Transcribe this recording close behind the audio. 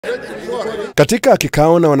Katika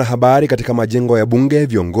kikao na wanahabari katika majengo ya bunge,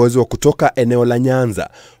 viongozi wa kutoka eneo la Nyanza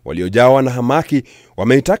waliojawa na hamaki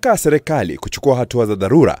wameitaka serikali kuchukua hatua za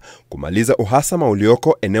dharura kumaliza uhasama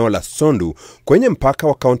ulioko eneo la Sondu kwenye mpaka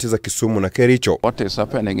wa kaunti za Kisumu na Kericho. What is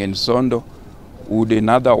happening in Sondu would in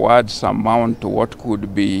other words amount to what could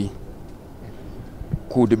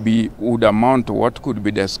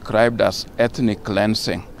be described as ethnic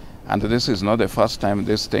cleansing, and this is not the first time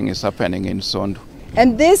this thing is happening in Sondu.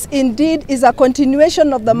 And this indeed is a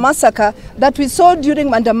continuation of the massacre that we saw during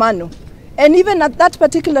Maandamano. And even at that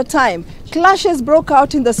particular time, clashes broke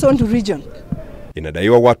out in the Sondu region.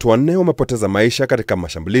 Inadaiwa watu wanne wamepoteza maisha katika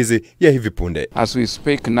mashambulizi ya hivi punde. As we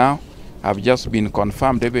speak now, have just been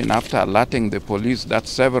confirmed even after alerting the police that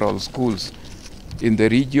several schools in the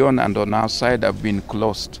region and on our side have been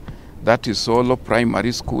closed. That is, Olo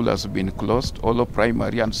Primary School has been closed, Olo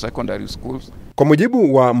Primary and Secondary Schools. Kwa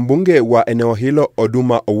mujibu wa mbunge wa eneo hilo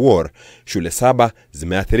Oduma Owor, shule 7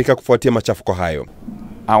 zimeathirika kufuatia machafuko hayo.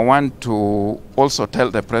 I want to also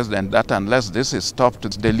tell the president that unless this is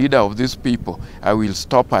stopped, the leader of these people, I will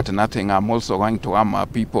stop at nothing. I'm also going to arm our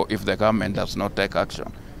people if the government does not take action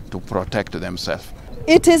to protect themselves.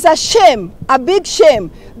 It is a shame, a big shame,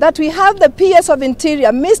 that we have the PS of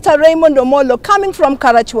Interior, Mr. Raymond Omolo, coming from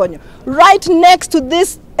Karachuonyo, right next to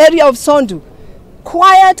this area of Sondu,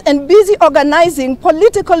 quiet and busy organizing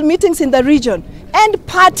political meetings in the region and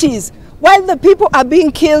parties while the people are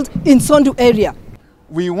being killed in Sondu area.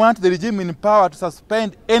 We want the regime in power to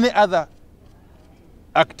suspend any other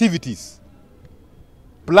activities,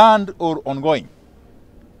 planned or ongoing,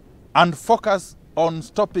 and focus on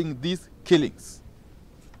stopping these killings.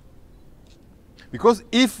 Because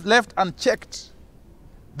if left unchecked,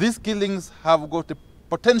 these killings have got the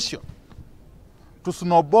potential to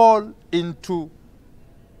snowball into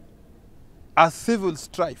a civil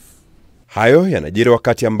strife. Hayo yanajiri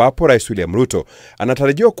wakati ambapo Rais William Ruto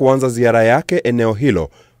anatarajiwa kuanza ziara yake eneo hilo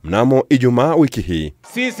mnamo Ijumaa wiki hii.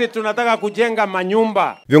 Sisi tunataka kujenga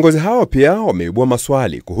manyumba. Viongozi hao pia wameibua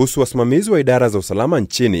maswali kuhusu wasimamizi wa idara za usalama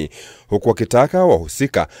nchini, huku wakitaka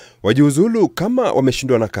wahusika wajiuzulu kama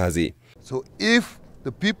wameshindwa na kazi. So if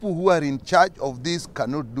the people who are in charge of this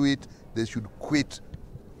cannot do it, they should quit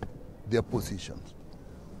their positions.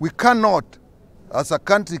 We cannot, as a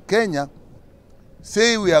country, Kenya,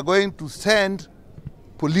 say we are going to send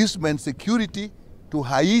policemen security to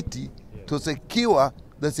Haiti to secure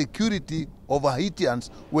the security of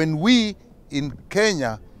Haitians when we in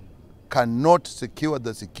Kenya cannot secure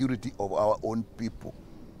the security of our own people.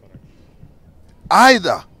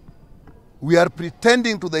 Either we are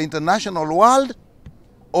pretending to the international world,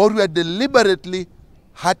 or we are deliberately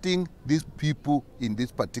hurting these people in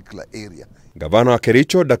this particular area. Gavana wa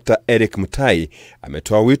Kericho Dkt Erick Mutai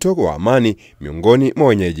ametoa wito wa amani miongoni mwa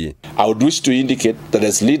wenyeji. I would wish to indicate that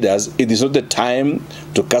as leaders, it is not the time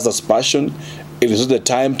to cast aspersion, it is not the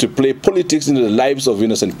time to play politics into the lives of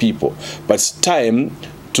innocent people, but it's time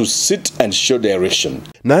to sit and show direction.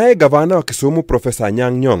 Naye gavana wa Kisumu Profesa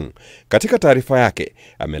Nyang' katika taarifa yake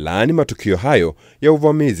amelaani matukio hayo ya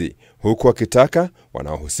uvamizi, huku akitaka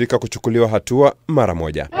wanaohusika kuchukuliwa hatua mara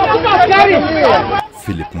moja.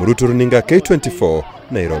 Philip Murutu, runinga K24,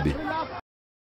 Nairobi.